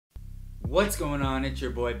What's going on? It's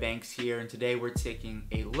your boy Banks here, and today we're taking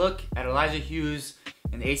a look at Elijah Hughes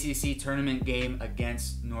in the ACC tournament game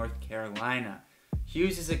against North Carolina.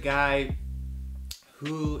 Hughes is a guy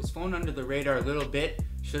who has flown under the radar a little bit,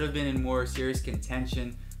 should have been in more serious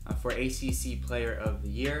contention for ACC Player of the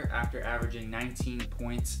Year after averaging 19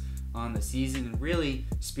 points on the season and really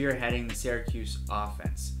spearheading the Syracuse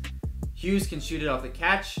offense. Hughes can shoot it off the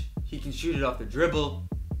catch, he can shoot it off the dribble,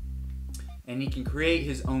 and he can create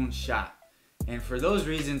his own shot. And for those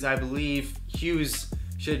reasons, I believe Hughes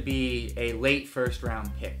should be a late first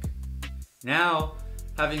round pick. Now,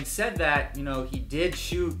 having said that, he did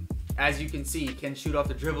shoot, as you can see, he can shoot off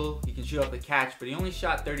the dribble, he can shoot off the catch, but he only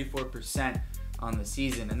shot 34% on the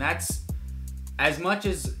season. And that's as much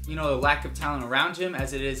as, the lack of talent around him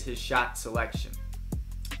as it is his shot selection.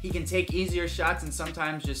 He can take easier shots and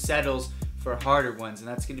sometimes just settles for harder ones, and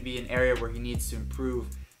that's going to be an area where he needs to improve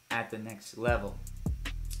at the next level.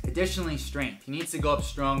 Additionally, strength. He needs to go up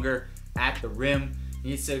stronger at the rim. He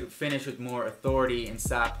needs to finish with more authority and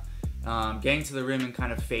stop getting to the rim and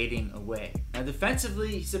kind of fading away. Now, defensively,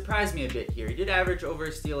 he surprised me a bit here. He did average over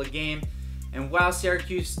a steal a game, and while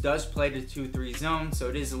Syracuse does play the 2-3 zone, so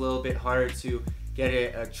it is a little bit harder to get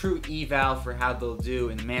a true eval for how they'll do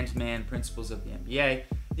in the man-to-man principles of the NBA.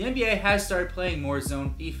 The NBA has started playing more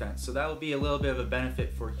zone defense, so that will be a little bit of a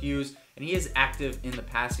benefit for Hughes, and he is active in the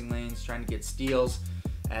passing lanes, trying to get steals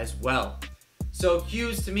as well. So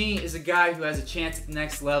Hughes, to me, is a guy who has a chance at the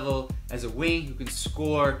next level as a wing who can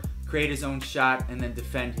score, create his own shot, and then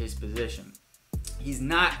defend his position. He's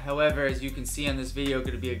not, however, as you can see on this video,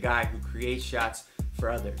 going to be a guy who creates shots for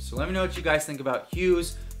others. So let me know what you guys think about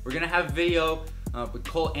Hughes. We're going to have a video with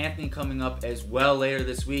Cole Anthony coming up as well later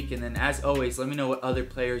this week. And then, as always, let me know what other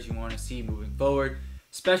players you want to see moving forward.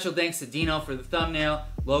 Special thanks to Dino for the thumbnail,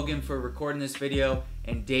 Logan for recording this video,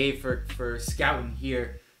 and Dave for scouting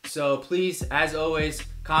here. So please, as always,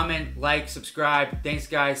 comment, like, subscribe. Thanks,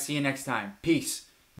 guys. See you next time. Peace.